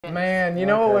Man, you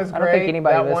know what was great? I don't think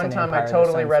anybody that one time I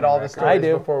totally read all the stories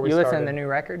before we started. You listen to the new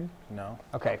record? No.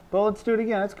 Okay. Well, let's do it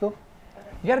again. That's cool.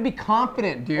 You gotta be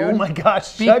confident, dude. Oh my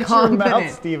gosh, be shut confident. your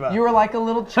mouth, Stevo. You were like a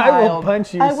little child. I will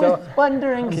punch you. I was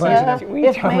wondering, sir,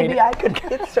 if maybe I could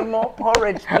get some more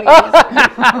porridge, please.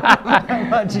 I'm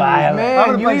punching you. Man,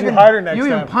 I'm gonna punch you harder next time.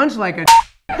 You even punch like a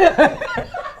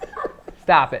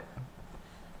Stop it.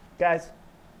 Guys,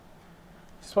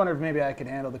 just wonder if maybe I could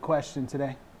handle the question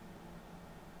today.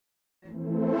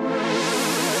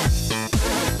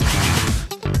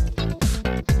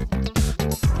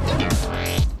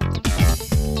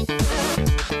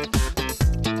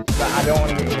 I don't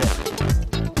want to get hit.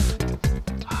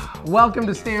 Welcome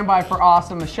to Stand By for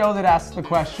Awesome, a show that asks the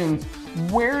questions,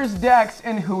 where's Dex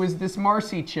and who is this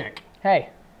Marcy chick? Hey,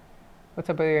 what's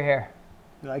up with your hair?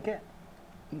 You like it?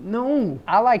 No.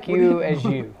 I like you as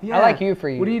you. Yeah. I like you for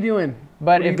you. What are you doing?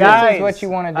 But if Guys, this is what you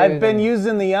want to do, I've been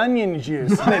using the onion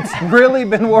juice, and it's really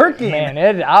been working.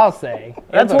 Man, I'll say.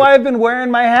 That's why I've been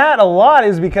wearing my hat a lot,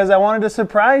 is because I wanted to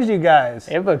surprise you guys.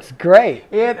 It looks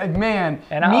great. Man,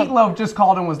 Meatloaf just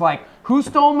called and was like, who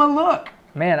stole my look?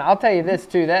 Man, I'll tell you this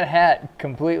too, that hat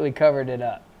completely covered it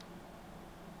up.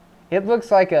 It looks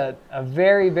like a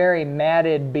very, very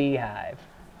matted beehive.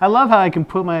 I love how I can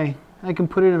put it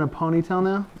in a ponytail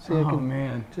now. See, I can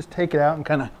man. just take it out and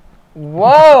kind of.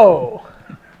 Whoa!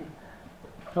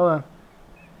 Hold on.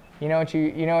 You know what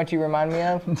you remind me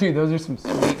of? Dude, those are some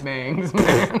sweet bangs,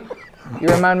 man. You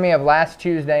remind me of last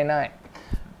Tuesday night,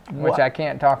 which I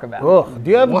can't talk about. Ugh.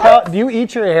 Do you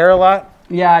eat your hair a lot?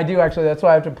 Yeah, I do actually. That's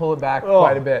why I have to pull it back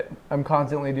quite a bit. I'm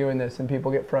constantly doing this and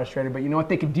people get frustrated, but you know what?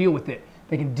 They can deal with it.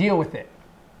 They can deal with it.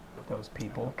 Those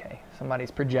people. Okay,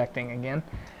 somebody's projecting again.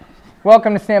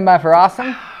 Welcome to Stand By for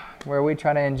Awesome, where we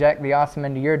try to inject the awesome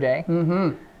into your day.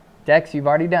 Mm-hmm. Dex, you've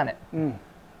already done it.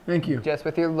 Thank you. Just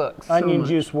with your looks. Onion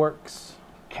juice works.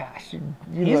 Gosh,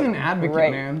 He's an advocate,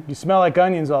 great. man. You smell like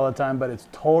onions all the time, but it's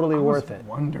totally worth it.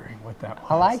 Wondering what that was.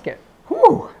 I like it.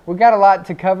 Whew. We got a lot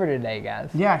to cover today,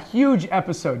 guys. Yeah, huge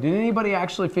episode. Did anybody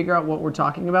actually figure out what we're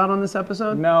talking about on this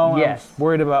episode? No, Yes. I'm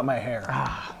worried about my hair.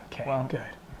 Okay, Well, good.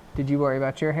 Did you worry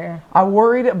about your hair? I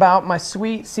worried about my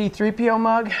sweet C3PO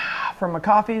mug from my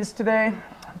coffees today.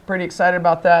 Pretty excited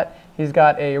about that. He's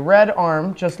got a red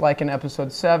arm, just like in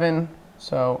episode 7.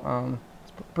 So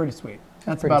it's pretty sweet.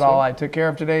 That's pretty about all sweet. I took care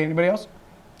of today. Anybody else?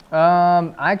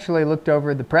 I actually looked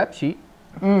over the prep sheet.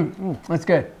 That's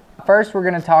good. First, we're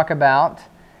going to talk about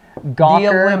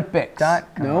Gawker. The Olympics. .com.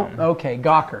 Nope. Okay,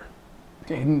 Gawker.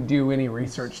 Didn't do any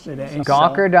research today.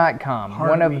 Gawker.com,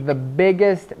 one Hard of the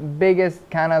biggest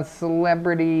kind of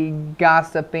celebrity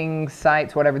gossiping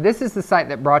sites, whatever. This is the site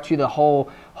that brought you the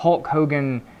whole Hulk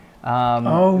Hogan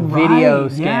video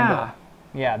scandal.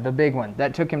 Yeah, the big one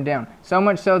that took him down. So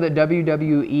much so that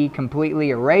WWE completely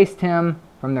erased him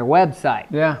from their website.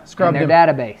 Yeah, scrubbed their him.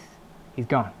 database. He's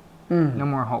gone. No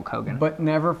more Hulk Hogan. But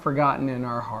never forgotten in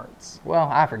our hearts. Well,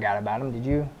 I forgot about him. Did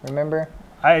you remember?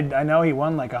 I know he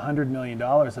won like $100 million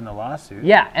in the lawsuit.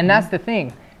 Yeah, and that's the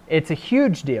thing. It's a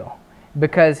huge deal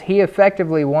because he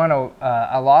effectively won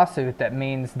a lawsuit that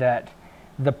means that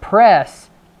the press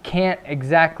can't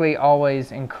exactly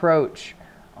always encroach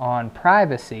on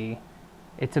privacy.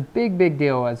 It's a big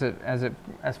deal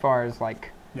as far as like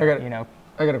I got a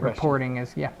question. reporting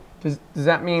is. Yeah. Does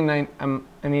that mean I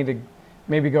need to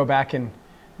maybe go back and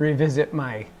revisit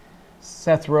my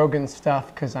Seth Rogen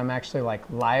stuff because I'm actually like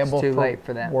liable It's too late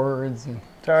for that. words and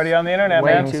It's already on the internet,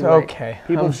 Way man. too it's late. okay.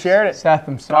 People I'm shared it. Seth,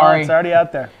 I'm Oh, sorry. it's already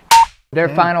out there. Their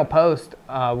final post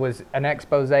was an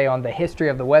expose on the history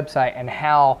of the website and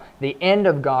how the end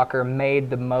of Gawker made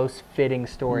the most fitting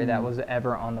story that was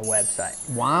ever on the website.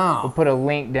 We'll Wow. put a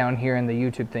link down here in the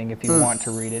YouTube thing if you want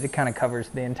to read it. It kind of covers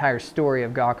the entire story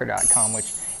of Gawker.com,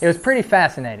 which it was pretty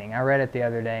fascinating. I read it the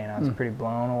other day and I was pretty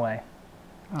blown away.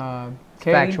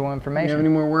 Katie, Factual You information. have any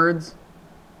more words?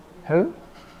 Who?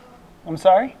 I'm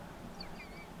sorry?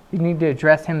 You need to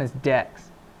address him as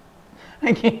Dex.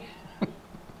 I can't.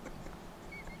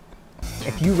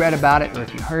 If you read about it or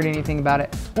if you heard anything about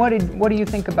it, what do you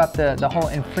think about the whole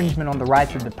infringement on the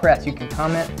rights of the press? You can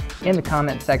comment in the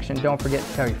comment section. Don't forget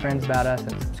to tell your friends about us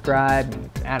and subscribe and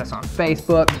add us on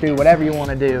Facebook. Do whatever you want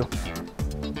to do.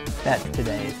 That's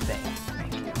today's thing.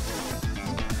 Thank you.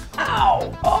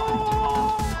 Ow!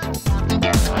 Oh!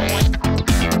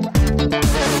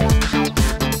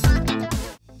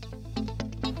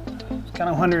 I was kind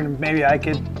of wondering if maybe I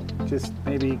could just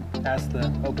maybe ask the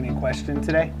opening question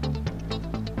today.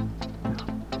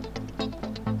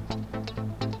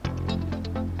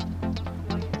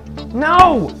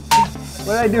 No! What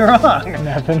did I do wrong?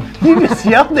 Nothing. You just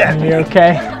yelled at me. You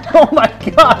okay? Oh my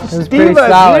gosh, It was pretty Stevo's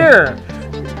solid. here.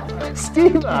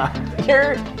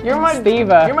 Stevo. You're my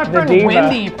Steva, You're my the friend diva.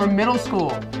 Wendy from middle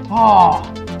school. Oh,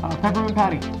 peppermint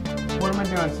patty. What am I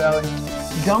doing, Sally?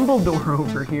 Dumbledore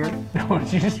over here.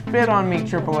 Don't you spit on me,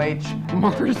 Triple H.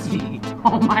 Marcy.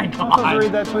 Oh my I'm supposed to God.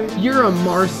 read that tweet? You're a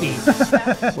Marcy.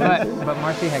 But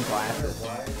Marcy had glasses.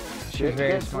 She was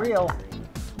very It's smart. real.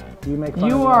 You make fun of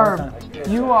You me all are the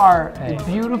time. you are a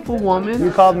beautiful woman.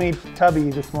 You called me Tubby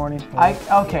this morning.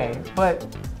 Okay, but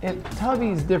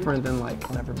Tubby's different than like.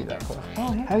 I'll never be that close.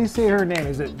 Oh yeah. How do you say her name?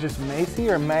 Is it just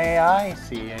Macy or May I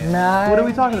see it? No. What are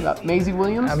we talking about? Maisie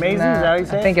Williams? Amazing, is that how you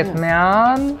say I think it? it's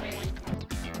man.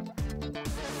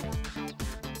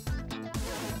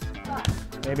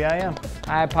 Maybe I am.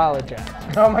 I apologize.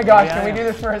 Oh my gosh, Yeah, can we yeah. do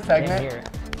this for a Didn't segment? hear it.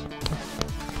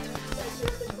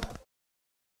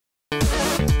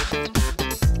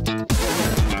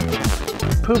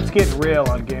 Poop's getting real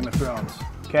on Game of Thrones,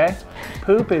 okay?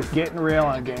 Poop is getting real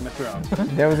on Game of Thrones.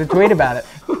 There was a tweet about it.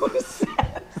 Who says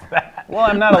that? Well,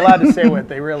 I'm not allowed to say what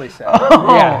they really said.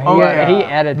 Yeah, he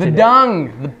edited The it.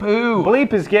 dung, the poo.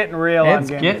 Bleep is getting real on It's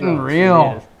Game of getting Thrones.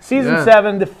 real. Season Yeah.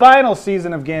 7, the final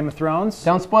season of Game of Thrones.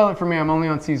 Don't spoil it for me. I'm only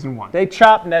on season 1. They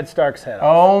chopped Ned Stark's head off.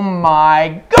 Oh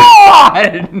my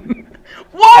God!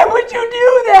 Why would you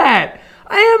do that?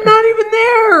 I am not even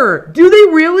there. Do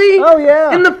they really? Oh,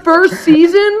 yeah. In the first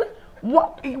season?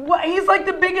 What? He's like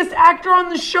the biggest actor on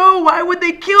the show. Why would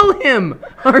they kill him?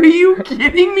 Are you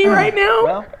kidding me right now?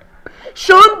 Well,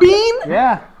 Sean Bean?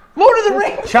 yeah. Lord of the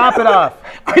Rings? Chop it off.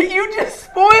 You just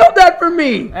spoiled that for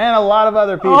me. And a lot of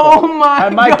other people. Oh my I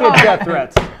might God. get death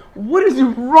threats. What is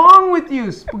wrong with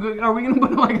you? Are we going to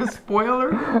put like a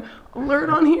spoiler alert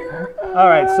on here? All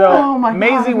right, so Oh my God,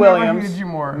 Maisie I've never Williams. hated you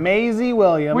more. Maisie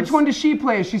Williams. Which one does she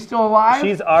play? Is she still alive?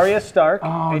 She's Arya Stark.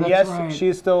 Oh, and that's yes, right. she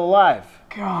is still alive.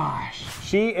 Gosh.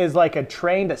 She is like a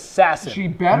trained assassin. She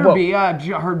better Whoa. be.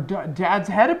 Her dad's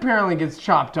head apparently gets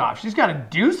chopped off. She's got to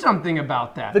do something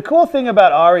about that. The cool thing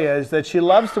about Arya is that she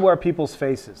loves to wear people's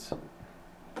faces.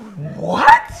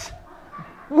 What?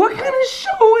 What kind of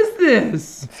show is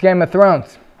this? It's Game of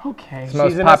Thrones. Okay.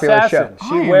 Most She's an popular assassin. show.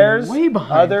 She I am way way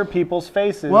behind. other people's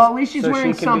faces. Well, at least she's so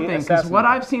wearing she can be something, because what assassinated.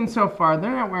 I've seen so far,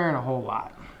 they're not wearing a whole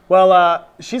lot. Well,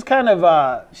 she's kind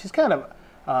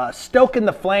of stoking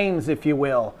the flames, if you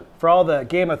will, for all the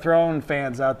Game of Thrones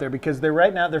fans out there, because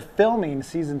they're filming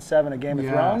season 7 of Game of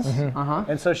Thrones,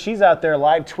 and so she's out there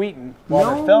live tweeting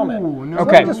while they're filming. No. So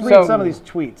Okay, let me just read so- some of these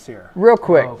tweets here. Real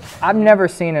quick, I've never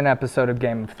seen an episode of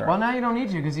Game of Thrones. Well, now you don't need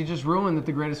to, because he just ruined that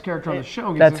the greatest character on the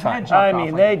show gets That's his fine. head chopped I off mean,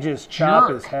 like they that. just chop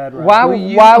Jerk. his head right Why?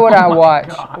 off. Why would I Oh my watch?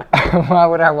 God. Why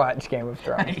would I watch Game of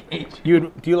Thrones?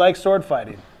 Do you like sword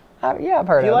fighting? Yeah, I've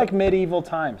heard Do you of like it. medieval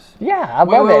times? Yeah, I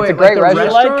Wait, love wait, it. It's a wait, great like the Do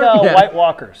you restaurant. like Yeah. White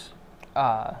Walkers?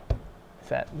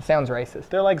 That sounds racist.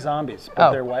 They're like zombies, but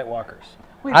Oh. they're White Walkers.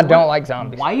 Wait, I don't what? like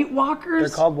zombies. White Walkers?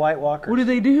 They're called White Walkers. What do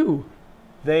they do?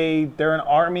 They're an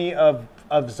army of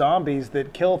zombies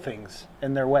that kill things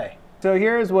in their way. So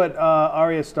here's what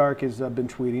Arya Stark has been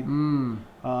tweeting.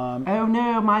 Oh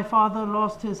no, my father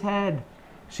lost his head.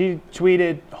 She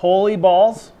tweeted, "Holy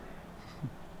balls."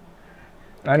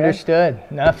 Understood.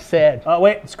 Enough said.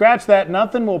 Wait, scratch that.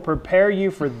 Nothing will prepare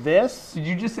you for this. Did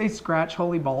you just say scratch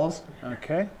holy balls?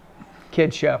 Okay.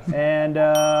 Kid show. And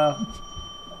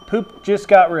poop just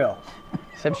got real.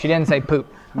 Except she didn't say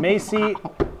poop. Maisie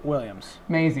Williams.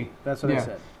 Maisie. That's what I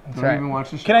said. Don't right. even watch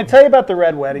the show. Can I tell you about the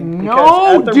red wedding? No,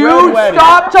 Because at the dude, red wedding,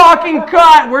 stop talking.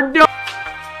 Cut. We're done.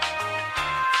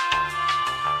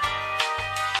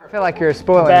 I feel like you're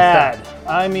spoiling bad. stuff.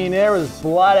 I mean, there was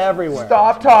blood everywhere.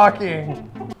 Stop talking.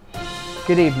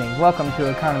 Good evening. Welcome to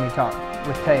Economy Talk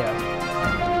with Teo.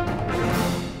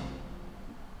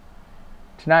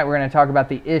 Tonight we're going to talk about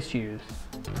the issues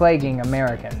plaguing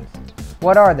Americans.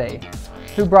 What are they?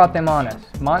 Who brought them on us?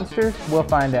 Monsters? We'll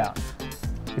find out.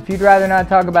 If you'd rather not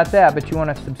talk about that, but you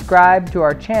want to subscribe to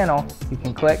our channel, you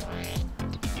can click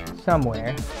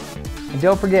somewhere. And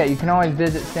don't forget, you can always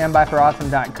visit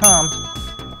standbyforawesome.com.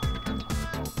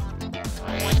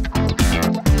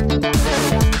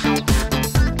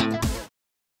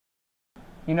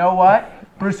 You know what?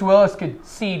 Bruce Willis could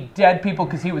see dead people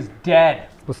because he was dead.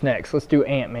 What's next? Let's do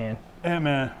Ant-Man.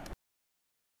 Man.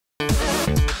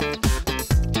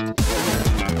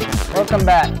 Welcome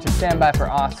back to Stand By for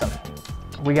Awesome.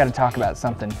 We got to talk about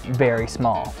something very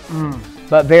small,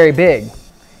 but very big.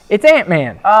 It's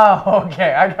Ant-Man. Oh,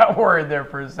 okay. I got worried there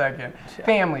for a second.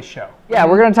 Family show. Yeah,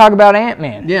 we're going to talk about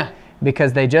Ant-Man. Yeah.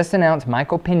 Because they just announced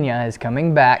Michael Pena is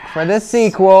coming back for the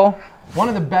sequel. One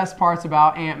of the best parts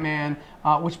about Ant-Man,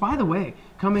 which by the way,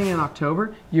 coming in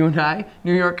October. You and I,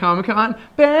 New York Comic Con,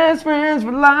 best friends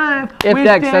for life. If Wish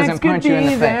Dex doesn't could punch you in the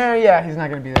be face. there. Yeah, he's not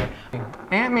going to be there.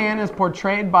 Ant-Man is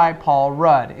portrayed by Paul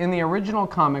Rudd. In the original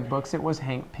comic books, it was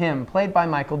Hank Pym, played by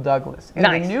Michael Douglas. In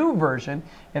the new version,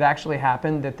 it actually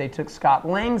happened that they took Scott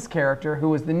Lang's character, who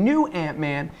was the new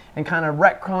Ant-Man, and kind of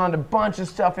retconned a bunch of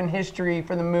stuff in history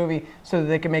for the movie so that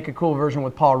they could make a cool version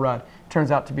with Paul Rudd. Turns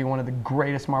out to be one of the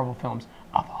greatest Marvel films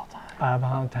of all time. Of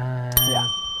all time. Yeah.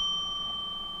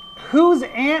 Who's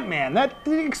Ant-Man? That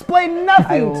explained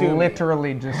nothing to me. I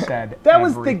literally just said That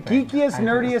was everything. the geekiest,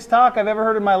 nerdiest talk I've ever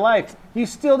heard in my life. You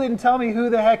still didn't tell me who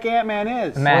the heck Ant-Man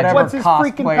is. Imagine. What's his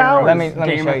freaking Cosplayer powers? Let me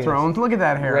Game show of you Thrones. Look at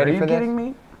that hair. Ready Are you for this? kidding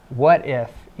me? What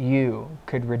if you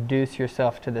could reduce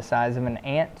yourself to the size of an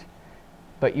ant,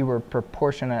 but you were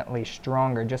proportionately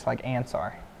stronger, just like ants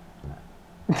are?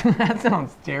 That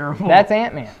sounds terrible. That's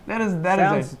Ant-Man. That is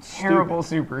Sounds a terrible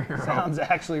superhero. Sounds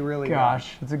actually really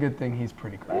Gosh, it's a good thing he's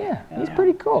pretty great. Yeah, he's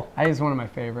pretty cool. He's one of my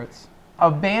favorites.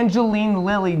 Evangeline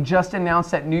Lilly just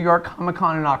announced at New York Comic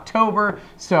Con in October,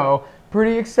 so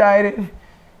pretty excited.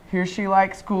 Here she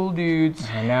likes cool dudes.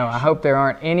 I know. I hope there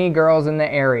aren't any girls in the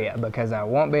area because I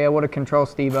won't be able to control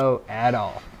Stevo at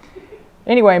all.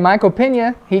 Anyway, Michael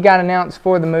Pena, he got announced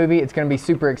for the movie. It's going to be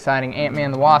super exciting.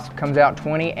 Ant-Man the Wasp comes out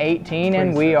 2018,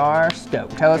 and we are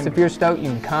stoked. Tell us if you're stoked. You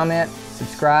can comment,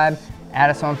 subscribe, add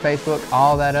us on Facebook,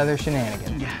 all that other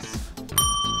shenanigans. Yes.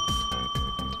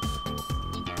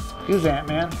 Who's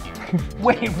Ant-Man?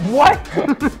 Wait, what?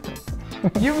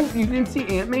 you didn't see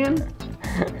Ant-Man?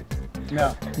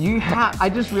 No. I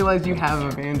just realized you have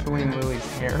Evangeline Lilly's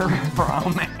hair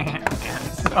from Ant-Man,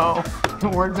 so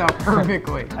it works out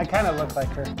perfectly. I kind of look like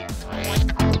her.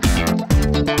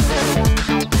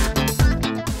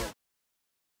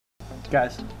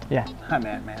 Guys. Yeah. I'm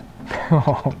Ant-Man.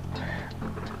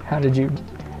 How did you?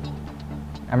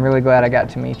 I'm really glad I got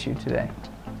to meet you today.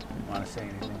 Didn't want to say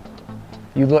anything.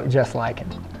 You look just like him.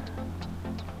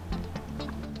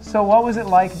 So what was it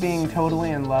like being totally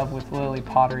in love with Lily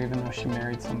Potter even though she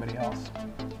married somebody else?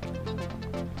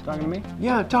 Talking to me?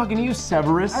 Yeah, talking to you,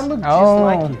 Severus. I look just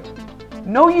like you.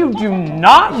 No, you do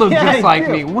not look Yeah, just I like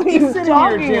do. me. What are You're you sitting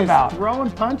talking here just about? throwing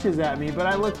punches at me, but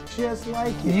I look just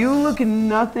like you. You look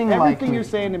nothing like Everything me. you're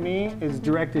saying to me is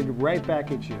directed right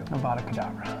back at you. Avada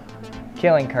Kedavra.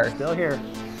 Killing curse. Still here.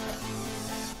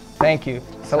 Thank you.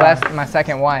 Celeste, my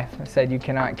second wife, said you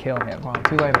cannot kill him. Well,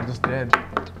 too late, I just did.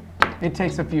 It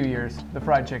takes a few years. The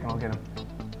fried chicken will get him.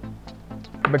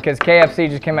 Because KFC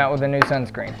just came out with a new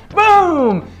sunscreen.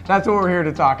 Boom! That's what we're here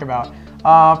to talk about.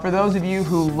 For those of you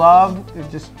who love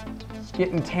just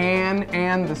getting tan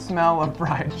and the smell of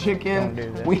fried chicken, Don't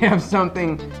do this. we have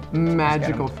something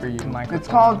magical for you. microphone. It's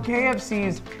called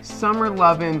KFC's Summer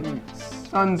Lovin'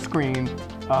 Sunscreen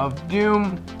of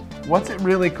Doom. What's it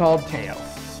really called, Teo?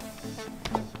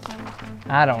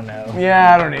 I don't know.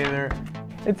 Yeah, I don't either.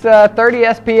 It's 30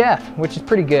 SPF, which is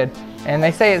pretty good. And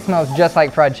they say it smells just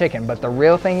like fried chicken, but the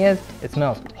real thing is, it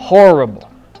smells horrible.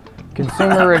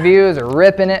 Consumer reviews are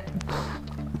ripping it.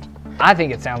 I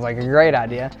think it sounds like a great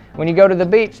idea. When you go to the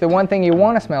beach, the one thing you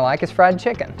want to smell like is fried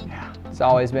chicken. Yeah. It's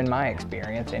always been my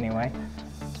experience anyway.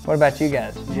 What about you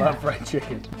guys? Love fried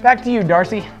chicken. Back to you,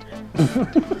 Darcy.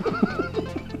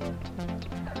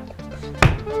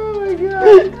 Oh my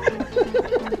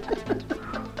god.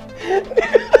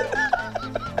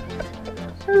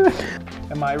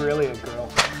 Am I really a girl?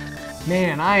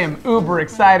 Man, I am uber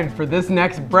excited for this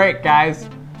next break, guys.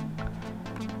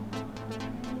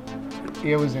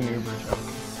 It was an Uber joke.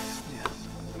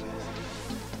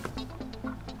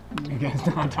 You guys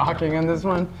not talking on this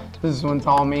one? This one's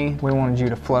all me. We wanted you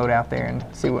to float out there and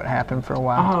see what happened for a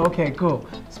while. Oh, okay, cool.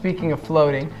 Speaking of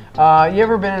floating, you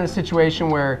ever been in a situation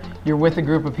where you're with a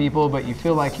group of people, but you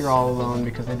feel like you're all alone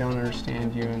because they don't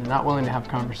understand you and they're not willing to have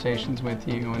conversations with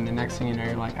you, and the next thing you know,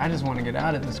 you're like, I just want to get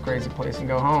out of this crazy place and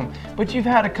go home. But you've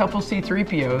had a couple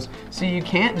C-3POs, so you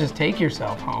can't just take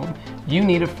yourself home. You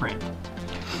need a friend.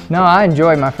 No, I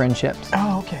enjoy my friendships.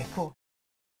 Oh, okay, cool.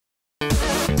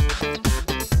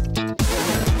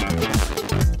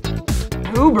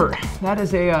 Uber. That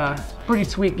is a pretty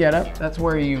sweet getup. That's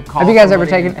where you call. Have you guys ever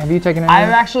somebody taken? Have you taken an I've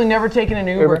Uber? actually never taken an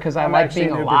Uber because I I'm like actually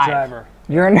being an Uber alive. driver.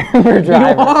 You're an Uber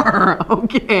driver. You are?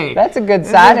 Okay. That's a good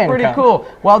This side is pretty income. cool.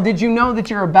 Well, did you know that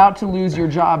you're about to lose your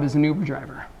job as an Uber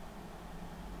driver?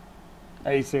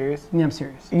 Are you serious? Yeah, I'm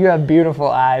serious. You have beautiful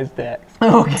eyes, Dex.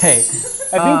 Okay.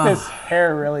 I think this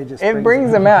hair really just It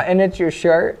brings them out, and it's your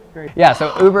shirt. Yeah,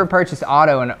 so Uber purchased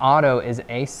Otto, and Otto is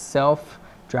a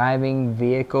self-driving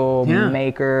vehicle Yeah.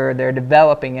 maker. They're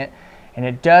developing it, And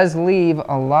it does leave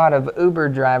a lot of Uber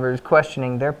drivers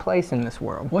questioning their place in this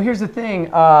world. Well, here's the thing.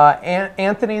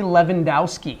 Anthony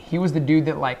Lewandowski, he was the dude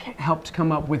that like helped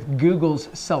come up with Google's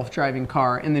self-driving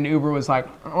car, and then Uber was like,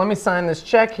 let me sign this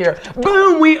check here.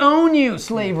 Boom, we own you,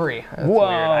 slavery. That's Whoa,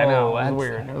 weird. I know, it was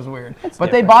weird. It was weird.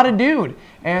 But they bought a dude,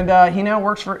 and he now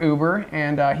works for Uber,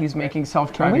 and he's making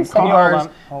self-driving cars.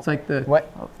 It's like the... What?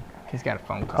 He's got a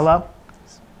phone call. Hello?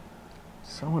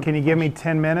 Can you give me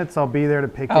 10 minutes? I'll be there to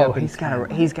pick you up. Oh, he's got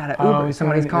a Uber.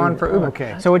 Somebody's calling for Uber.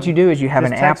 Okay. So what you do is you have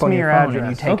Just an app on your phone address. and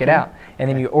you take it out, and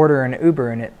then you order an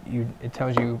Uber, and it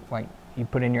tells you like you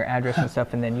put in your address and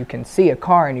stuff, and then you can see a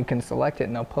car and you can select it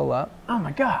and they'll pull up. Oh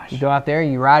my gosh. You go out there,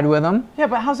 you ride with them. Yeah,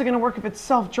 but how's it going to work if it's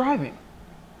self-driving?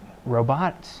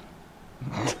 Robots.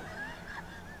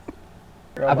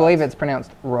 I believe it's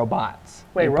pronounced robots.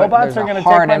 Wait, robots are going to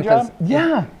take my job?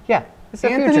 Yeah. Yeah. It's the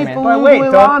Anthony future, man. But wait,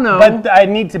 but I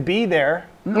need to be there.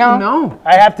 No.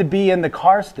 I have to be in the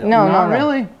car still. No, Not no.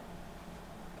 really.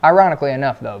 Ironically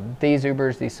enough, though, these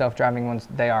Ubers, these self-driving ones,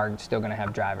 they are still going to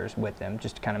have drivers with them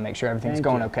just to kind of make sure everything's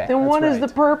going okay. Then what is right.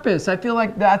 the purpose? I feel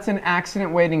like that's an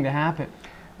accident waiting to happen.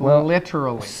 Well,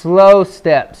 literally. Slow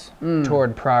steps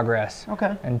toward progress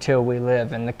until we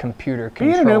live in the computer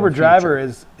Being controlled an Uber future. driver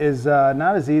is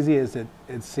not as easy as it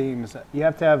seems. You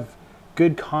have to have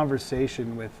good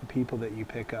conversation with the people that you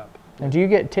pick up. And do you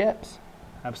get tips?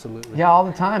 Absolutely. Yeah, all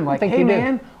the time. Like, think hey you do.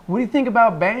 man, what do you think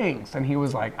about bangs? And he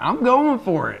was like, I'm going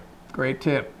for it. Great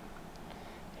tip.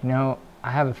 You know,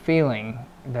 I have a feeling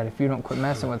that if you don't quit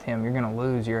messing with him, you're going to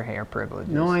lose your hair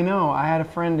privileges. No, I know. I had a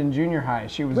friend in junior high.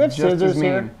 She was We have just scissors as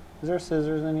mean. here. Is there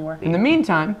scissors anywhere? In the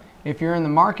meantime, if you're in the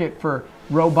market for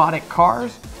robotic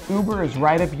cars, Uber is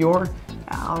right up your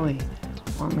alley.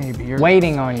 Or maybe you're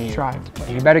waiting on you.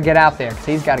 driveway. You better get out there because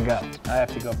he's got to go. I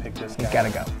have to go pick this guy. He's got to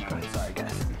go. Sorry,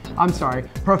 guys. I'm sorry,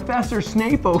 Professor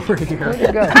Snape over here. Where'd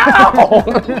you go?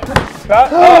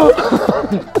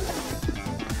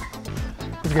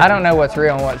 I don't know what's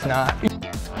real and what's not.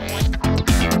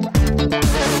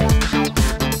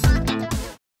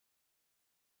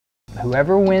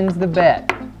 Whoever wins the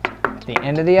bet at the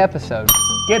end of the episode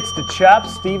Gets to chop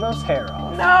Stevo's hair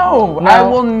off. No, No, I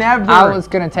will never. I was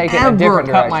gonna take it in a ever different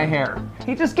cut my direction. hair.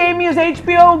 He just gave me his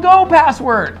HBO Go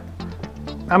password.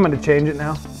 I'm going to change it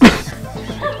now.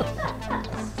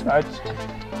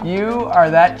 You are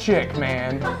that chick,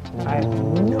 man. I have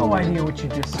no idea what you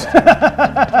just said.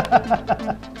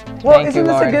 Well, Thank isn't you,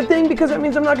 this Lord. a good thing? Because that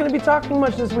means I'm not going to be talking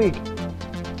much this week.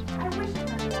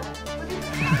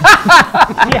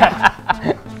 Yeah.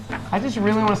 I just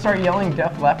really want to start yelling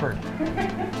Def Leppard.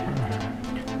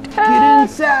 Get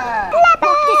inside. Walk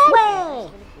this way.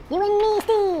 You and me,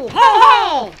 Steve. Hey,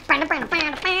 hey.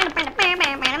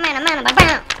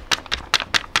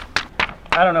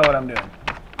 I don't know what I'm doing.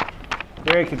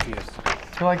 Very confused. I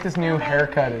feel like this new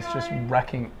haircut is just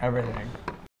wrecking everything.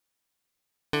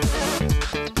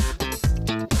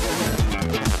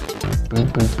 Boo,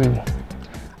 boo, boo.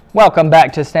 Welcome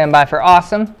back to Standby for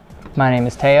Awesome. My name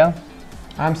is Teo.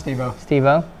 I'm Stevo.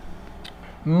 Stevo.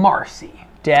 Marcy.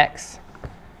 Dex.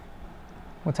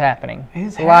 What's happening?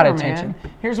 His A lot of hair, tension.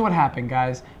 man. Here's what happened,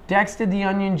 guys. Dex did the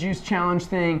onion juice challenge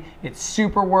thing. It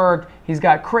super worked. He's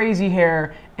got crazy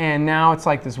hair, and now it's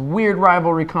like this weird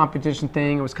rivalry competition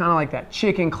thing. It was kind of like that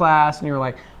chicken class, and you were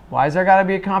like, why is there got to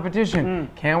be a competition?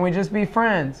 Can't we just be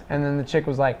friends? And then the chick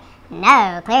was like,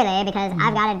 No, clearly, because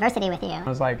I've got adversity with you. I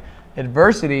was like,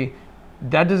 adversity?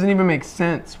 That doesn't even make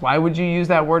sense. Why would you use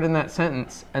that word in that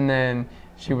sentence? And then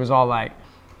she was all like,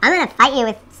 I'm gonna fight you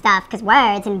with stuff, because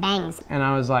words and bangs. and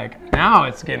I was like, now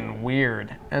it's getting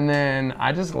weird. And then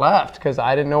I just left because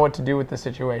I didn't know what to do with the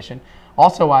situation.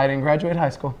 Also, why I didn't graduate high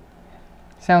school.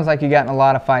 Sounds like you got in a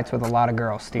lot of fights with a lot of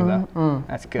girls, Stevo.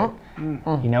 That's good.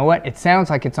 You know what? It sounds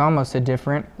like it's almost a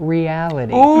different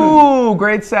reality. Ooh,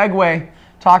 great segue.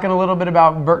 Talking a little bit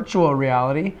about virtual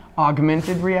reality,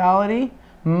 augmented reality,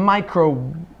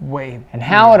 microwave. And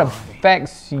how it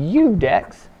affects you,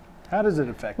 Dex. How does it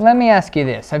affect you? Let me ask you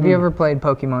this. Have you ever played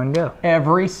Pokemon Go?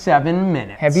 Every 7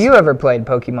 minutes. Have you ever played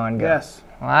Pokemon Go? Yes.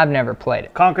 Well, I've never played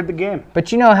it. Conquered the game.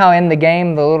 But you know how in the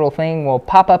game the little thing will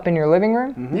pop up in your living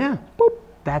room? Yeah. Boop.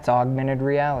 That's augmented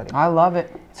reality. I love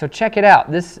it. So check it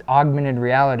out. This augmented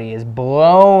reality is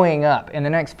blowing up. In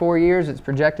the next 4 years, it's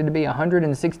projected to be a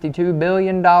 $162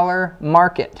 billion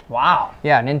market. Wow.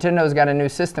 Yeah, Nintendo's got a new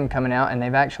system coming out, and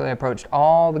they've actually approached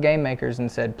all the game makers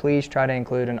and said, please try to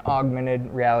include an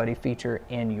augmented reality feature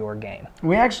in your game.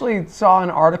 We actually saw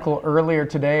an article earlier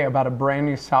today about a brand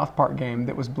new South Park game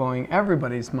that was blowing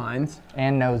everybody's minds.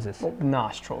 And noses.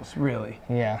 Nostrils, really.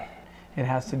 Yeah. It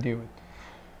has to do with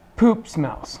poop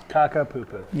smells. Caca poo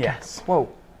poo. Yes. Whoa.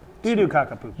 You do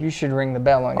cockapoo. You should ring the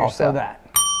bell on Also yourself. that.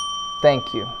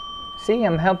 Thank you. See,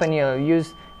 I'm helping you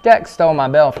use... Dex stole my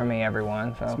bell from me,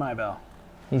 everyone. So It's my bell.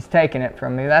 he's taking it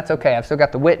from me. That's okay. I've still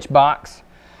got the witch box,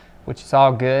 which is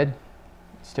all good. It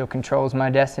still controls my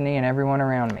destiny and everyone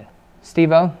around me.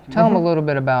 Stevo, tell him a little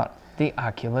bit about the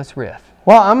Oculus Rift.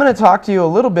 Well, I'm going to talk to you a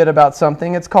little bit about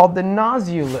something. It's called the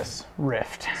Nausulus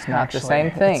Rift. It's not the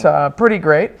same thing. It's pretty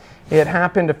great. It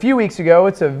happened a few weeks ago.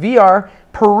 It's a VR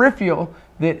peripheral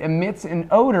that emits an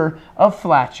odor of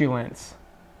flatulence.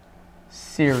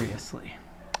 Seriously.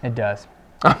 It does.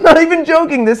 I'm not even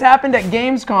joking. This happened at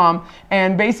Gamescom,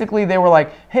 and basically they were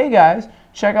like, hey guys,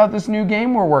 check out this new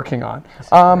game we're working on.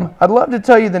 I'd love to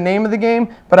tell you the name of the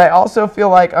game, but I also feel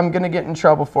like I'm going to get in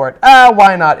trouble for it.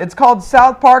 Why not? It's called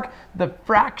South Park, The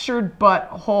Fractured Butt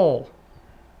Hole.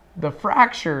 The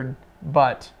Fractured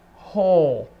Butt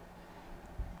Hole.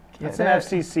 It's an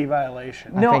FCC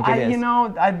violation. No, think it is. you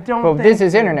know, I don't Well, think this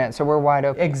is internet, so we're wide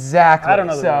open. Exactly. I don't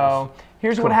know the So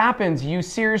here's what happens. You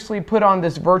seriously put on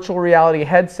this virtual reality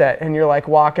headset and you're like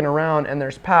walking around and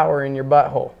there's power in your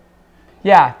butthole.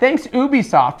 Yeah, thanks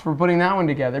Ubisoft for putting that one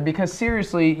together, because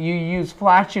seriously, you use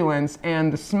flatulence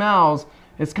and the smells.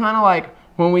 It's kind of like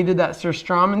when we did that Sir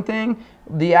Strawman thing,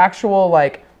 the actual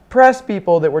like press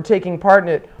people that were taking part in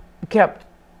it kept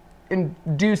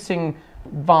inducing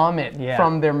vomit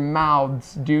from their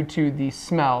mouths due to the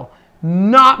smell.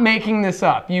 Not making this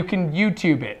up. You can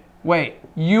YouTube it. Wait,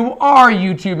 you are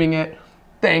YouTubing it.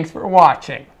 Thanks for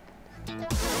watching.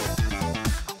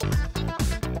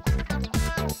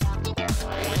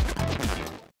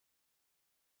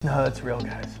 No, that's real,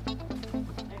 guys.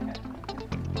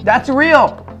 That's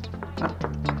real.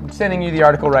 I'm sending you the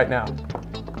article right now,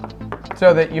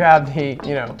 so that you have the,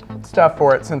 stuff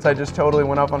for it, since I just totally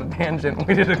went off on a tangent.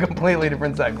 We did a completely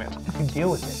different segment. You can deal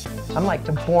with it. I'm like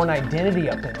the Born Identity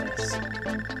up in this.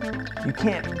 You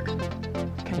can't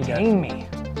contain me.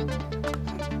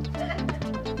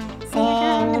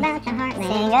 Sing about your heart,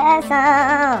 sing a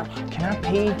song. Can I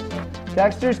pee?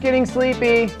 Dexter's getting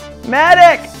sleepy.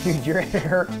 Medic! Dude, your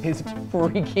hair is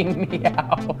freaking me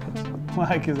out.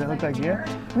 Why? Because I look like you?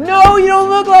 No, you don't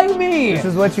look like me! This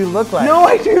is what you look like. No,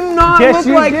 I do not Yes, look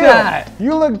you like do. that.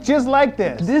 You look just like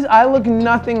this. I look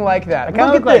nothing like that. I kind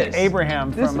of look at like this.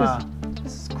 Abraham This from...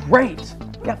 This is great.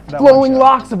 You got That flowing one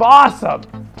shot. locks of awesome.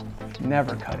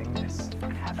 Never cutting this.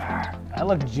 Never. I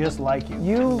look just like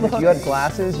you. If you had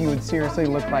glasses, you would seriously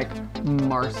look like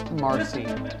Marcy.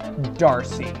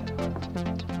 Darcy.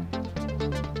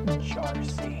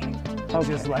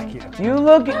 Just like you. You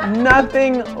look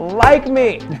nothing like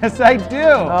me. Yes, I do.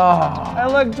 Oh. I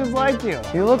look just like you.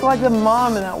 You look like the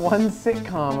mom in that one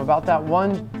sitcom about that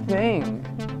one thing.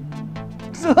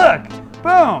 Look,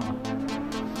 boom.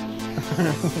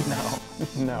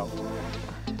 No.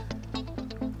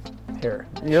 Here.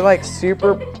 You're like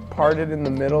super parted in the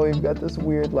middle. You've got this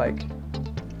weird like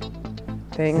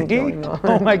thing See? going on.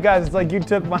 Oh my God, it's like you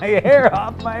took my hair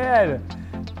off my head.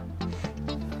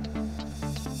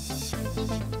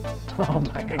 Oh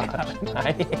my gosh.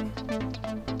 I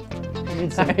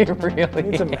need some really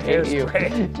Need some hate you.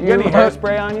 hairspray. You got any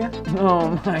hairspray on you?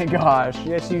 Oh my gosh.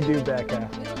 Yes, you do, Becca.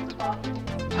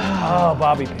 Oh,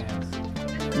 bobby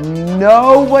pins.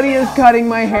 Nobody is cutting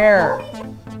my hair.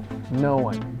 No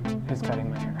one is cutting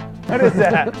my hair. What is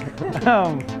that?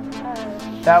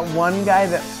 That one guy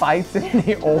that fights in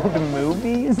the old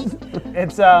movies?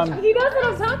 It's He knows what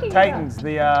I'm talking Titans,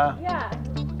 the Yeah.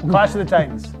 Clash of the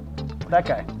Titans. That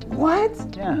guy. What?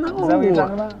 Yeah. No. Is that what you're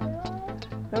talking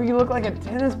about? No, you look like a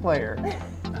tennis player.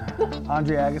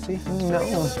 Andre Agassi? No.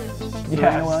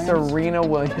 Williams? Serena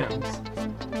Williams.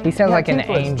 He sounds like an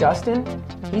Toothless. angel. Justin,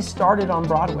 he started on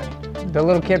Broadway. The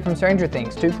little kid from Stranger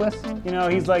Things, Toothless. You know,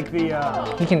 he's like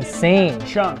the He can sing.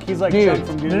 Chunk. He's like Dude, Chunk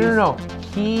from Goonies. no.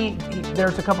 He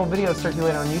there's a couple videos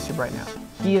circulating on YouTube right now.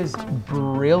 He is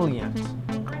brilliant.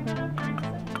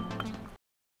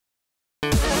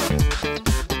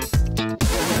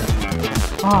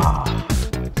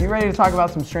 You ready to talk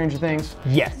about some Stranger Things?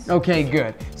 Yes. Okay,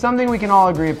 good. Something we can all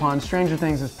agree upon, Stranger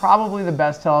Things is probably the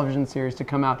best television series to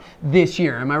come out this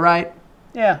year. Am I right?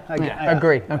 Yeah, I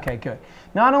Agree. Okay, good.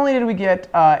 Not only did we get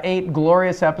 8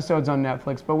 glorious episodes on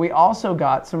Netflix, but we also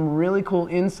got some really cool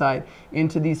insight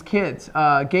into these kids.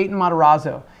 Gaten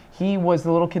Matarazzo, he was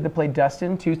the little kid that played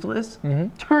Dustin, Toothless.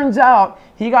 Turns out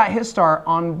he got his start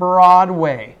on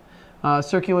Broadway.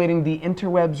 Circulating the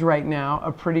interwebs right now,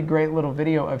 a pretty great little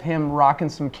video of him rocking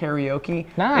some karaoke.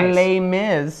 Nice. Les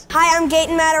Mis. Hi, I'm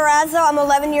Gaten Matarazzo. I'm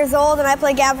 11 years old and I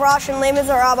play Gavroche and Les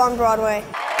Miserables on Broadway.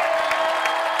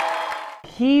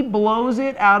 He blows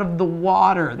it out of the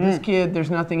water. This kid,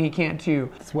 there's nothing he can't do.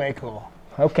 It's way cool.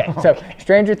 Okay, so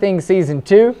Stranger Things Season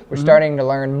 2, we're starting to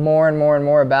learn more and more and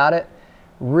more about it.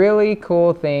 Really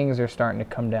cool things are starting to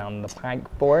come down the pike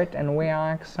for it, and we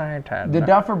are excited. The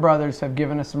Duffer Brothers have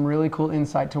given us some really cool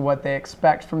insight to what they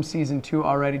expect from Season 2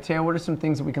 already. Taylor, what are some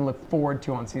things that we can look forward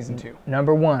to on Season 2?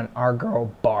 Number 1, our girl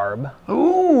Barb.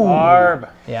 Ooh! Barb.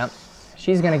 Yeah,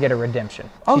 she's going to get a redemption.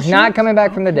 She's not coming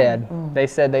back from the dead. They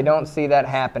said they don't see that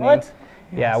happening. What?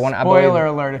 Yeah, Spoiler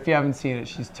alert, if you haven't seen it,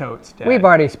 she's totes dead. We've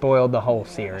already spoiled the whole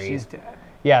series. She's dead.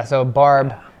 Yeah, so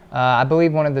Barb, I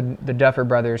believe one of the Duffer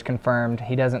Brothers confirmed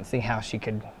he doesn't see how she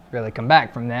could really come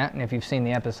back from that. And if you've seen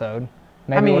the episode,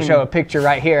 maybe we'll show a picture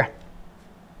right here.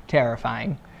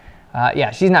 Terrifying.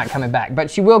 Yeah, she's not coming back, but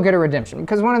she will get a redemption.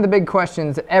 Because one of the big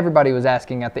questions that everybody was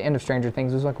asking at the end of Stranger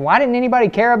Things was like, why didn't anybody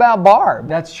care about Barb?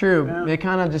 That's true. Yeah. They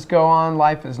kind of just go on,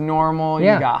 life is normal.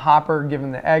 Yeah. You got Hopper giving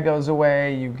the Eggos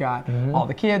away. You've got all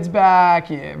the kids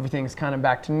back. Everything's kind of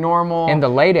back to normal. In the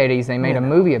late 80s, they made a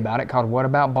movie about it called What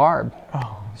About Barb?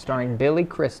 Starring Billy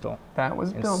Crystal. That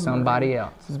was Bill Murray. Somebody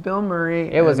else. This is Bill Murray.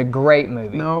 It was a great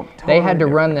movie. Nope, they had to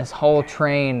run this whole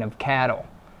train of cattle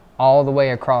all the way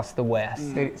across the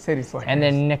West. City Slickers. And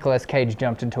then Nicolas Cage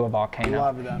jumped into a volcano.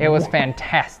 Love that. It was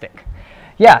fantastic.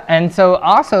 Yeah, and so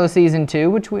also Season 2,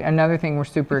 which another thing we're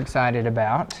super excited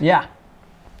about. Yeah.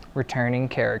 Returning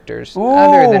characters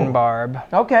other than Barb.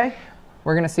 Okay.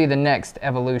 We're going to see the next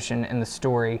evolution in the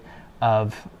story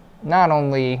of not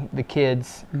only the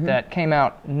kids that came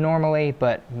out normally,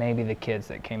 but maybe the kids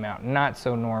that came out not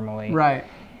so normally. Right.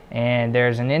 And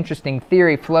there's an interesting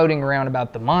theory floating around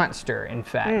about the monster, in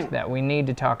fact, that we need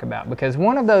to talk about. Because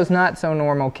one of those not so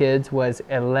normal kids was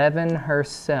 11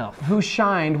 herself. Who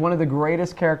shined, one of the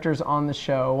greatest characters on the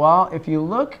show. Well, if you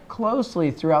look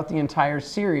closely throughout the entire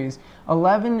series,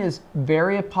 11 is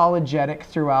very apologetic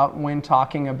throughout when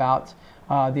talking about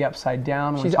the Upside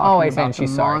Down. When She's talking always about saying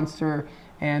she's the monster.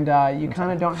 And you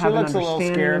kind of don't have an looks a understanding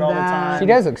little scared of all the that. time. She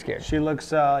does look scared. She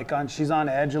looks like she's on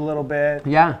edge a little bit.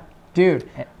 Yeah, dude.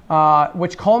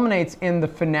 Which culminates in the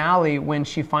finale when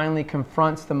she finally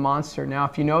confronts the monster. Now,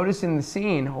 if you notice in the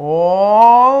scene,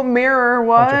 oh, mirror,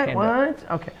 what?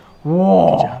 What? Okay.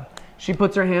 Whoa. She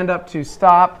puts her hand up to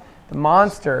stop the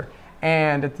monster.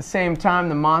 And at the same time,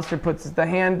 the monster puts the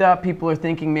hand up. People are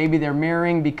thinking maybe they're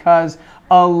mirroring because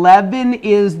 11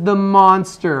 is the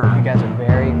monster. You guys are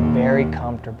very, very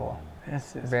comfortable.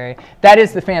 This is That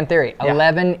is the fan theory.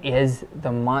 11 is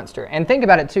the monster. And think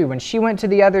about it too. When she went to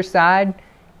the other side,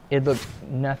 it looked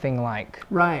nothing like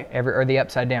or the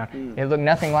Upside Down. It looked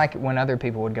nothing like when other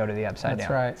people would go to the Upside Down.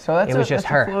 That's right. So that's just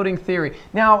her. A floating theory.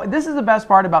 Now, this is the best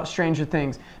part about Stranger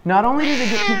Things. Not only did it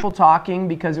get people talking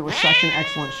because it was such an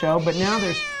excellent show, but now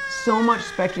there's so much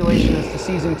speculation as to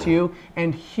Season 2,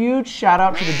 and huge shout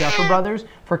out to the Duffer Brothers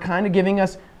for kind of giving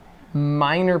us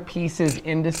minor pieces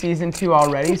into Season 2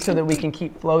 already so that we can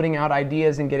keep floating out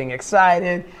ideas and getting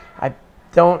excited. I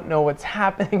don't know what's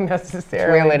happening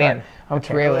necessarily. Reel it in.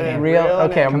 Okay. Reel it in.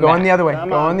 Okay, I'm going the other way.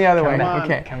 Going the other way.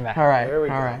 Okay. Come back. All right. There we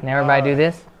go. All right. Now everybody do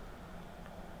this.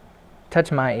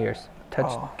 Touch my ears.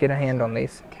 Get a hand on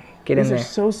these. Get in These there. are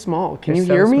so small. Can They're you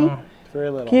so hear me? small. Very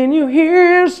little. Can you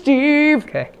hear Steve?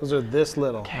 Okay. Those are this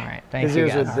little. All right. Thank His you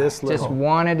ears guys. are this little. Just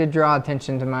wanted to draw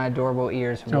attention to my adorable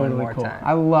ears one more Cool. time.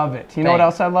 I love it. You know what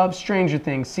Thanks. else I love? Stranger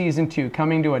Things Season 2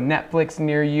 coming to a Netflix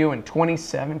near you in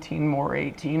 2017, more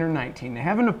 18 or 19. They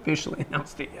haven't officially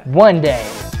announced it yet. One day.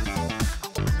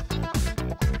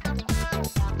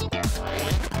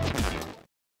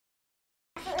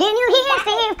 Can you hear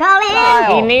Steve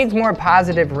calling? He needs more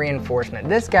positive reinforcement.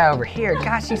 This guy over here,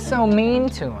 gosh, he's so mean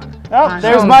to him. Oh,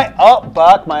 there's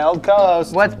Buck, my old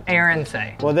co-host. What's Aaron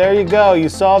say? Well, there you go. You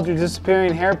solved your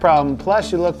disappearing hair problem.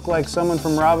 Plus, you look like someone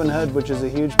from Robin Hood, which is a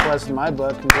huge plus in my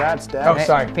book. Congrats, Dad. Oh,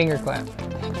 sorry. Finger clap.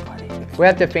 We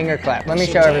have to finger clap. Let me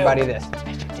show everybody this.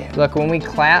 Look, when we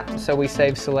clap, so we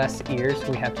save Celeste's ears,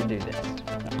 we have to do this.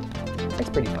 It's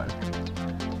pretty fun.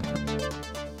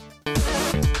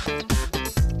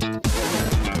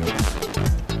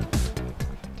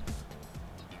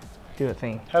 Do a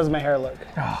thing. How's my hair look?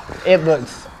 It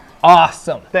looks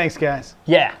awesome. Thanks, guys.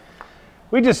 Yeah.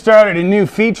 We just started a new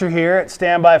feature here at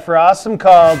Standby for Awesome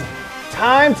called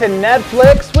Time to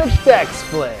Netflix with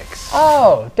DEXflix.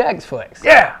 Oh, DEXflix.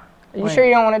 Yeah. Are you sure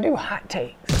you don't want to do hot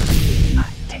takes?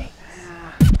 Hot takes.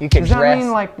 You could Does that dress.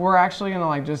 mean like we're actually gonna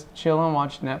like just chill and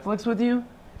watch Netflix with you?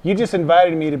 You just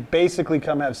invited me to basically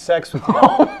come have sex with you.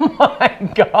 Oh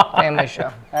my God. Family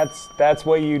show. That's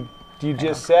what you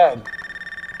just said.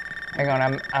 Hang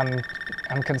on, I'm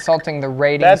I'm consulting the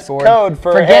ratings That's board. code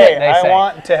for, Forget hey, it, they I say.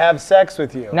 want to have sex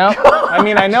with you. No. I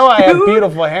mean, I know I have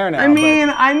beautiful hair now. I mean,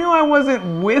 I knew I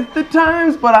wasn't with the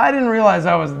times, but I didn't realize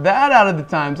I was that out of the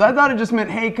times. I thought it just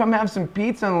meant, hey, come have some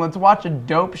pizza and let's watch a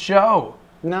dope show.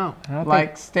 No.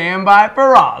 Like Stand By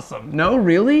for Awesome. No,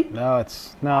 really? No,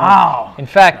 it's no. Wow. In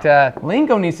fact,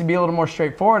 Lingo needs to be a little more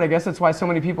straightforward. I guess that's why so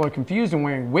many people are confused and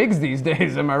wearing wigs these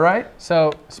days. Am I right?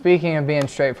 so speaking of being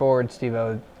straightforward,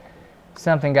 Stevo,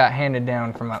 something got handed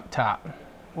down from up top.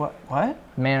 What? What?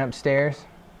 Man upstairs,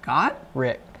 God?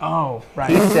 Rick. Oh,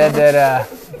 right. He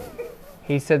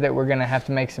said that we're gonna have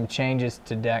to make some changes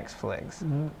to DEX flicks.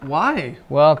 Why?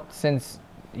 Well, since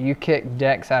you kicked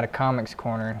DEX out of Comics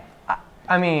Corner,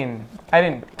 I mean, I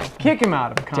didn't kick him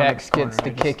out of Comics DEX gets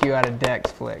to kick you out of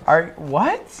DEX flicks.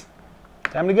 What?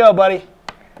 Time to go, buddy.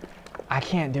 I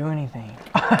can't do anything.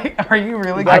 Are you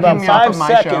really got kicking about me off 5 of my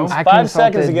seconds. show? I 5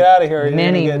 seconds to get out of here.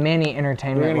 Many You're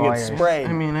entertainment gonna get lawyers. sprayed.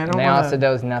 I mean, I don't They want also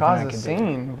does nothing I cause a can do.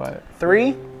 scene, but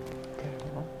 3,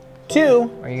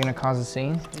 2, Are you gonna cause a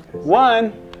scene?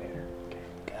 1.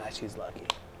 Gosh, he's lucky.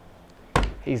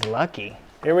 He's lucky.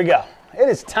 Here we go. It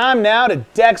is time now to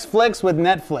DEX Flicks with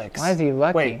Netflix. Why is he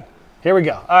lucky? Wait, here we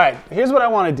go. All right, here's what I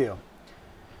want to do.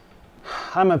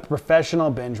 I'm a professional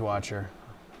binge watcher.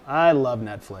 I love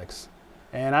Netflix.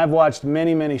 And I've watched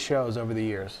many, many shows over the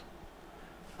years.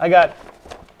 I got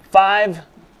 5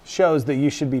 shows that you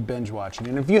should be binge watching.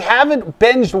 And if you haven't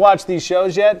binge watched these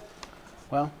shows yet,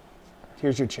 well,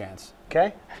 here's your chance,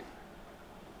 okay?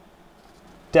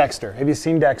 Dexter. Have you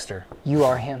seen Dexter? You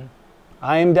are him.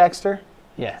 I am Dexter?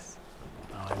 Yes.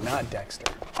 No, I'm not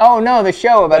Dexter. Oh no, the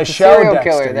show about the show serial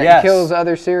Dexter, killer that yes. kills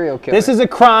other serial killers. This is a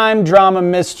crime drama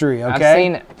mystery, okay? I've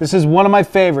seen it. This is one of my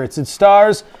favorites. It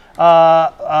stars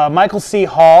Michael C.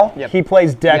 Hall. Yep. He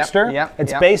plays Dexter. Yep.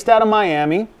 It's based out of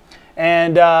Miami.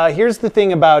 And here's the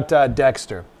thing about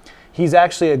Dexter. He's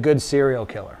actually a good serial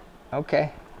killer.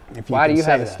 Okay. If you Why can do you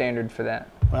say have a that. standard for that?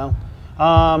 Well,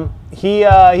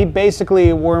 he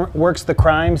basically works the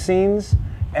crime scenes,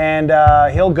 and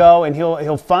he'll go and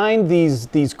he'll find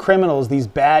these criminals, these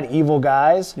bad, evil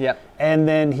guys. Yep. And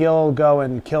then he'll go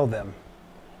and kill them,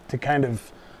 to kind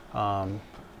of.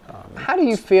 How do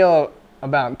you feel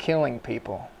about killing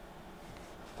people?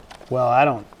 Well, I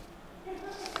don't.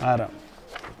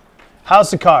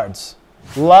 House of Cards.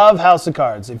 Love House of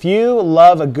Cards. If you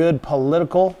love a good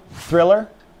political thriller,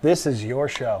 this is your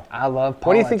show. I love politics.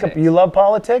 What do you think of, you love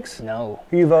politics? No.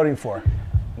 Who are you voting for?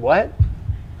 What?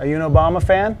 Are you an Obama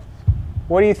fan?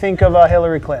 What do you think of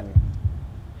Hillary Clinton?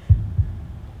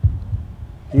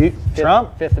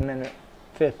 Trump? Fifth Amendment.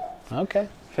 Okay.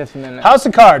 Fifth Amendment. House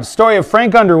of Cards, story of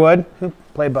Frank Underwood,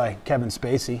 played by Kevin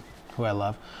Spacey, who I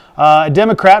love. A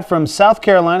Democrat from South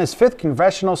Carolina's 5th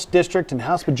Congressional District and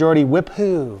House Majority Whip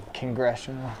Who.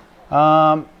 Congressional.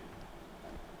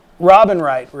 Robin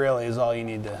Wright really is all you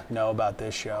need to know about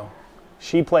this show.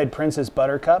 She played Princess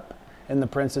Buttercup in The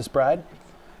Princess Bride,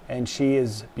 and she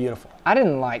is beautiful. I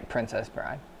didn't like Princess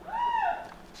Bride.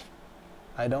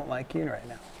 I don't like you right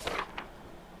now.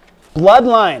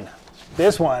 Bloodline.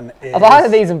 This one is... A lot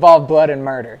of these involve blood and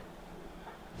murder.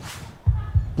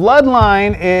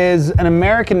 Bloodline is an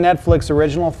American Netflix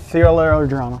original thriller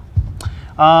drama,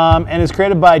 and is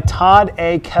created by Todd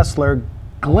A. Kessler,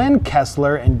 Glenn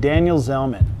Kessler, and Daniel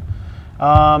Zellman.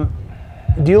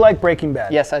 Do you like Breaking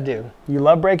Bad? Yes, I do. You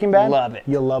love Breaking Bad? Love it.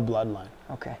 You'll love Bloodline.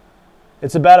 Okay.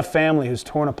 It's about a family who's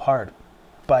torn apart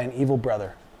by an evil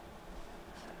brother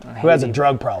who has a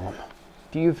drug problem.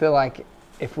 Do you feel like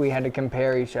if we had to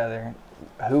compare each other,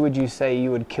 who would you say you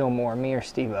would kill more, me or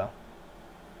Stevo?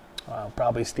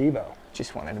 Probably Stevo.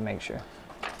 Just wanted to make sure.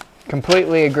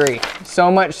 Completely agree.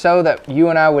 So much so that you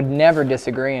and I would never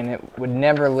disagree and it would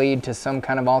never lead to some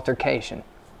kind of altercation.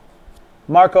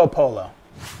 Marco Polo.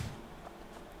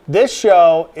 This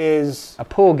show is... A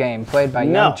pool game played by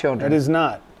young children. No, it is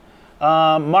not. Do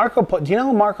you know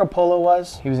who Marco Polo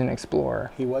was? He was an explorer.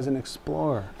 He was an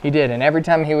explorer. He did, and every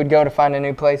time he would go to find a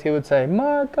new place, he would say,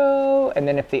 Marco! And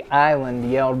then if the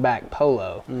island yelled back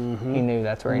Polo, he knew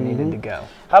that's where he needed to go.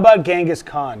 How about Genghis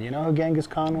Khan? You know who Genghis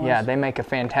Khan was? Yeah, they make a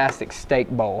fantastic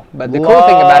steak bowl. But the cool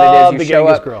thing about it is you show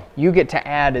up, grill. you get to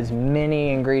add as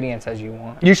many ingredients as you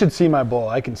want. You should see my bowl.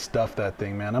 I can stuff that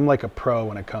thing, man. I'm like a pro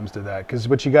when it comes to that. Because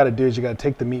what you got to do is you got to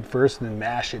take the meat first and then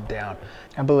mash it down.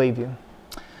 I believe you.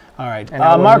 All right, And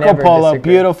I would Marco never Polo,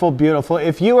 disagree. beautiful, beautiful.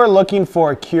 If you are looking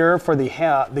for a cure for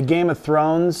the Game of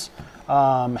Thrones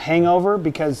hangover,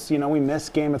 because, you know, we miss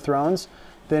Game of Thrones,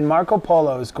 then Marco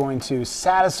Polo is going to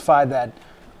satisfy that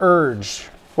urge.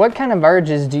 What kind of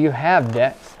urges do you have,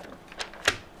 Dex?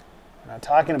 I'm not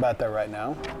talking about that right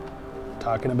now. I'm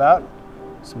talking about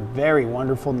some very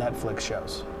wonderful Netflix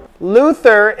shows.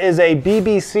 Luther is a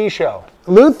BBC show.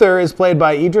 Luther is played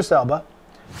by Idris Elba,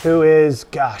 who is,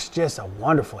 gosh, just a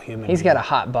wonderful human He's being. got a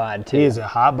hot bod, too. He is a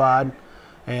hot bod,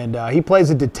 and he plays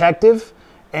a detective.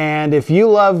 And if you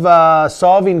love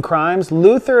solving crimes,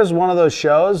 Luther is one of those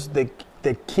shows that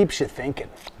keeps you thinking.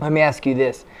 Let me ask you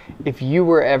this. If you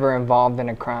were ever involved in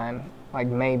a crime, like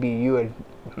maybe you had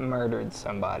murdered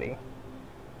somebody,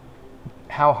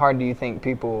 how hard do you think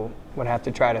people would have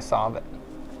to try to solve it?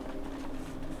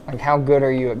 Like, how good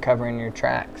are you at covering your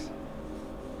tracks?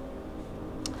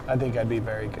 I think I'd be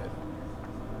very good.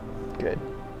 Good.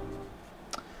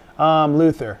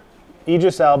 Luther,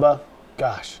 Idris Elba,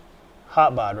 gosh,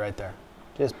 hot bod right there.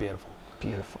 Just beautiful.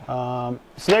 Beautiful.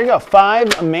 So there you go.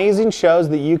 5 amazing shows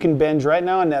that you can binge right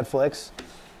now on Netflix.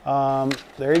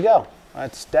 There you go.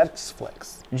 That's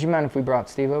Netflix. Would you mind if we brought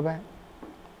Stevo back?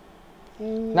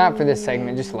 Not for this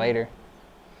segment, just later.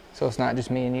 So it's not just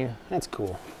me and you. That's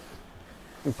cool.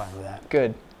 I'm fine with that.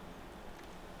 Good.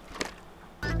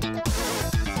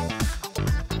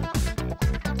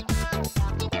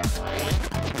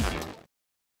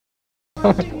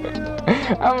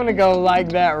 I'm gonna go like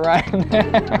that right now.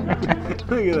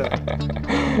 Look at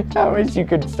that. I wish you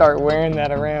could start wearing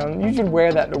that around. You should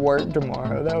wear that to work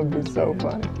tomorrow. That would be so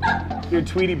funny. Your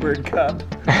Tweety Bird cup.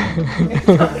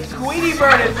 Tweety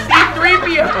Bird is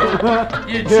C-3PO.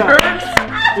 You jerks.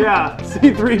 Yeah,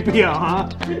 C-3PO, huh?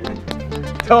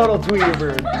 Total Tweety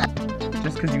Bird.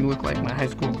 Just because you look like my high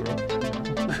school girl.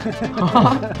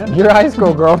 Your high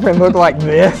school girlfriend looked like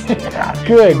this?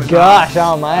 Good gosh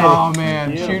almighty. Oh man,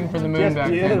 Beautiful. shooting for the moon Just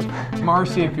back beautiful. then.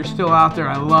 Marcy, if you're still out there,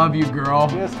 I love you, girl.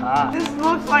 Just hot. This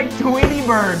looks like Tweety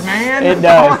Bird, man. It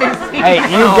does. Hey,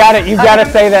 you gotta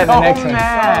say that in the next one. I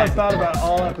Mad. thought about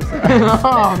all episodes.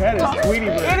 Oh, That is Tweety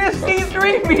Bird. it is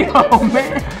C-3PO,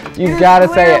 man. You've gotta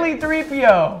say it. Clearly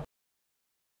 3PO.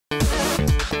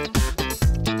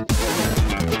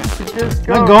 Just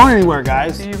Not going anywhere,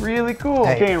 guys. Be really cool.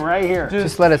 Hey. Staying right here.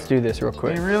 Just let us do this real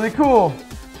quick. Be really cool.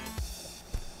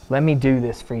 Let me do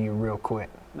this for you real quick.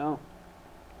 No,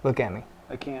 Look at me.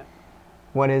 I can't.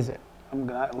 What is it? I'm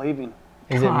not leaving.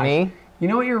 Is Gosh. it me? You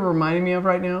know what you're reminding me of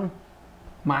right now?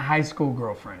 My high school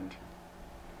girlfriend.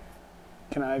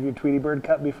 Can I have your Tweety Bird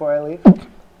cup before I leave?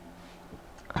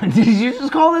 Did you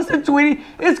just call this a Tweety?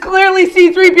 It's clearly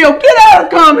C-3PO. Get out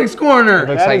of Comics Corner.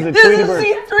 Looks That like is a This Tweety is Bird.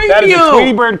 C-3PO. That is a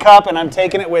Tweety Bird cup, and I'm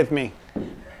taking it with me.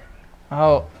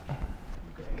 Oh.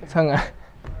 So,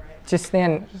 just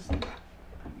stand.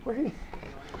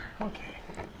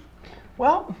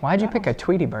 Well, Why'd you pick a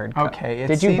Tweety Bird cup? okay.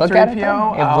 It's Did you look at it?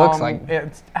 C-3PO. Though? It looks like.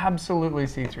 It's absolutely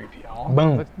C-3PO.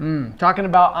 Boom. Talking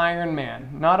about Iron Man.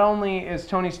 Not only is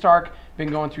Tony Stark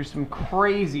been going through some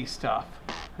crazy stuff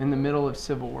in the middle of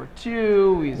Civil War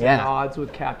II, he's at odds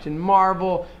with Captain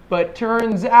Marvel, but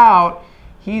turns out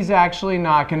he's actually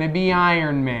not going to be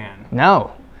Iron Man.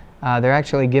 No. They're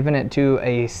actually giving it to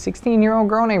a 16-year-old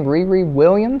girl named Riri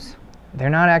Williams. They're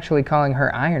not actually calling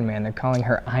her Iron Man. They're calling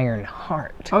her Iron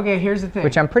Heart. Okay, here's the thing.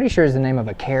 Which I'm pretty sure is the name of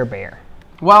a Care Bear.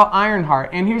 Well, Ironheart.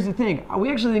 And here's the thing. We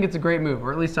actually think it's a great move,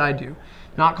 or at least I do.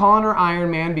 Not calling her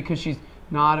Iron Man because she's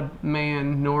not a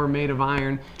man nor made of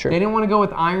iron. True. They didn't want to go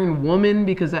with Iron Woman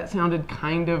because that sounded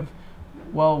kind of,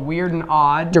 well, weird and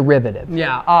odd. Derivative.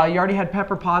 Yeah, you already had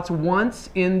Pepper Potts once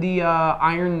in the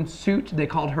iron suit. They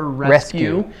called her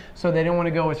Rescue. So they didn't want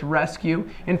to go with Rescue.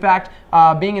 In fact,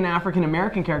 being an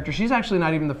African-American character, she's actually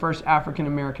not even the first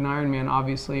African-American Iron Man,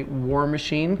 obviously. War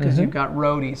Machine, because you've got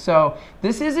Rhodey. So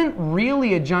this isn't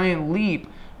really a giant leap.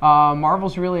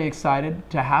 Marvel's really excited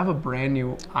to have a brand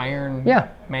new Iron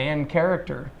Man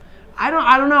character. I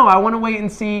don't know. I want to wait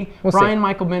and see. Brian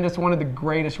Michael Bendis, one of the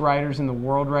greatest writers in the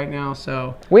world right now.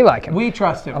 So we like him. We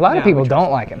trust him. A lot of people don't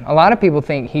like him. A lot of people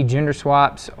think he gender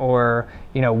swaps or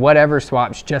whatever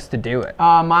swaps just to do it.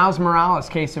 Miles Morales,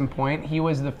 case in point, he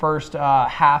was the first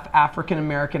half African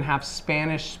American, half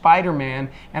Spanish Spider-Man,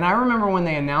 and I remember when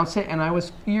they announced it, and I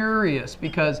was furious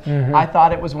because I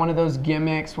thought it was one of those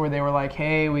gimmicks where they were like,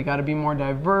 "Hey, we got to be more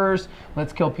diverse.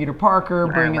 Let's kill Peter Parker,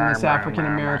 bring in this African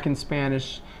American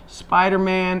Spanish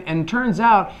Spider-Man," and turns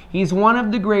out he's one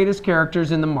of the greatest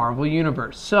characters in the Marvel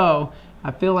universe. So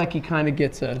I feel like he kind of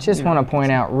gets a. Just want to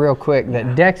point out real quick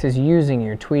that Dex is using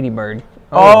your Tweety Bird.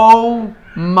 Oh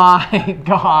my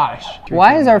gosh!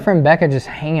 Why is our friend Becca just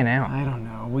hanging out? I don't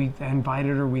know. We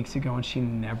invited her weeks ago and she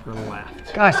never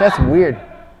left. Gosh, that's weird.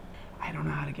 I don't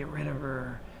know how to get rid of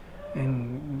her,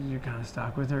 and you're kind of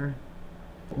stuck with her.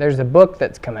 There's a book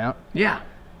that's come out. Yeah.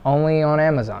 Only on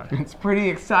Amazon. It's pretty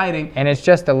exciting. And it's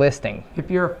just a listing.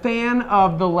 If you're a fan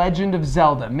of The Legend of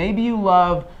Zelda, maybe you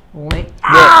love Link.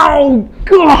 Ow!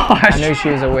 Gosh! I knew she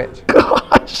was a witch.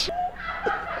 Gosh!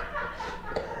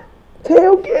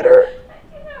 Tail getter.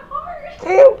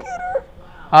 Tail getter.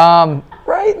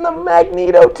 Right in the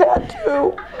Magneto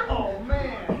tattoo.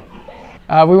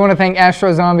 We want to thank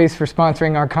Astro Zombies for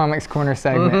sponsoring our Comics Corner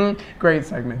segment. Great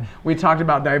segment. We talked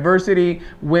about diversity,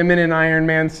 women in Iron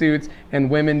Man suits, and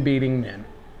women beating men.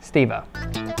 Stevo.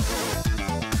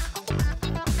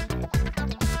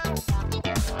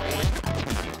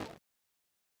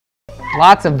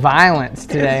 Lots of violence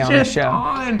today on the show.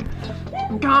 On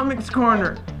Comics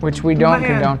Corner. Which we don't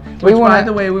condone. Which, by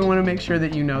the way, we want to make sure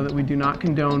that you know that we do not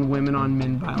condone women on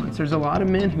men violence. There's a lot of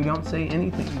men who don't say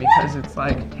anything because it's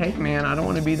like, hey man, I don't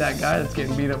want to be that guy that's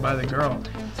getting beat up by the girl.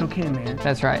 It's okay, man.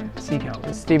 That's right. Seek help.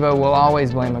 Stevo will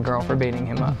always blame a girl for beating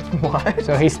him up. What?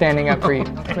 So he's standing up for you.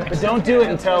 But don't do it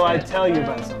until I tell you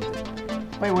about something.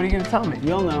 Wait, what are you going to tell me?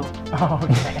 You'll know. Oh,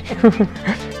 okay.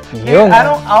 You'll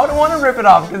know. I don't want to rip it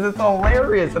off because it's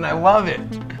hilarious and I love it.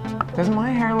 Doesn't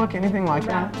my hair look anything like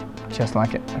that? Just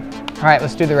like it. All right,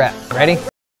 let's do the rap. Ready?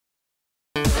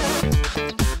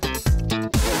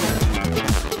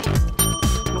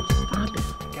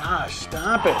 Gosh,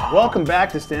 stop it. Welcome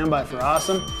back to Standby for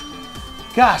Awesome.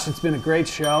 Gosh, it's been a great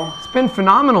show. It's been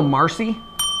phenomenal, Marcy.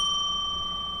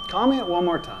 Call me it one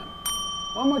more time.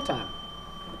 One more time.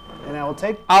 And I will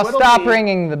take... I'll stop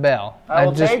ringing the bell. I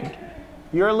will take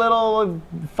your little,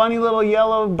 funny little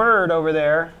yellow bird over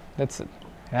there. That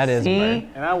is a bird.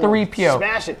 And I will C-3PO.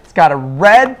 smash it. It's got a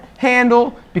red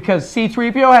handle because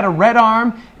C-3PO had a red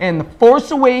arm in The Force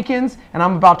Awakens, and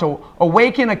I'm about to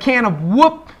awaken a can of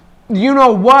whoop, you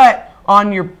know what,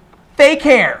 on your fake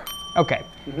hair. Okay.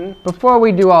 Before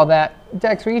we do all that,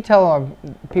 Dex, will you tell our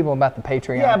people about the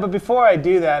Patreon? Yeah, but before I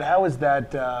do that, how was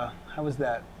that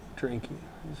drink?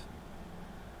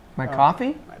 My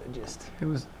coffee?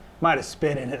 Might have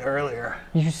spit in it earlier.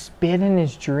 You spit in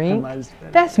his drink? Might have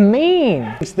spit. That's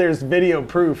mean. There's video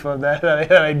proof of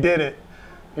that I did it,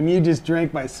 and you just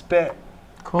drank my spit.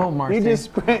 Cool, Marcy. You just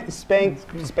spanked.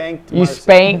 You Marcy.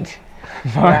 spanked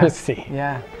Marcy.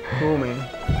 Yeah, cool, man.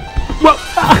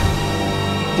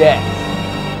 Dex.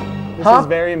 This is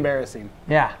very embarrassing.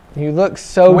 Yeah. You look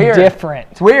so Weird. different.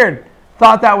 It's weird.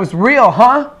 Thought that was real,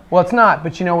 huh? Well, it's not,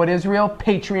 but you know what is real?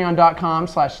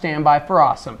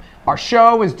 Patreon.com/standbyforawesome. Our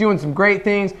show is doing some great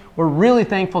things. We're really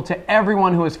thankful to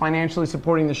everyone who is financially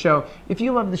supporting the show. If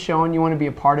you love the show and you want to be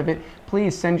a part of it,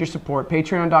 please send your support.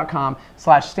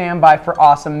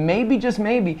 Patreon.com/standbyforawesome. Maybe, just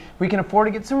maybe, we can afford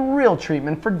to get some real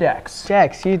treatment for Dex.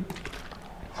 Dex,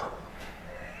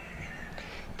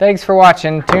 Thanks for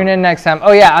watching. Tune in next time.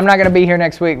 Oh yeah, I'm not going to be here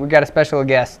next week. We got a special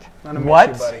guest.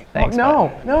 What? Thanks,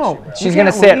 no. She's going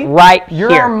to sit right here.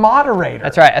 You're our moderator.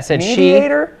 That's right. I said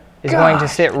Mediator? she is going to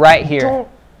sit right here.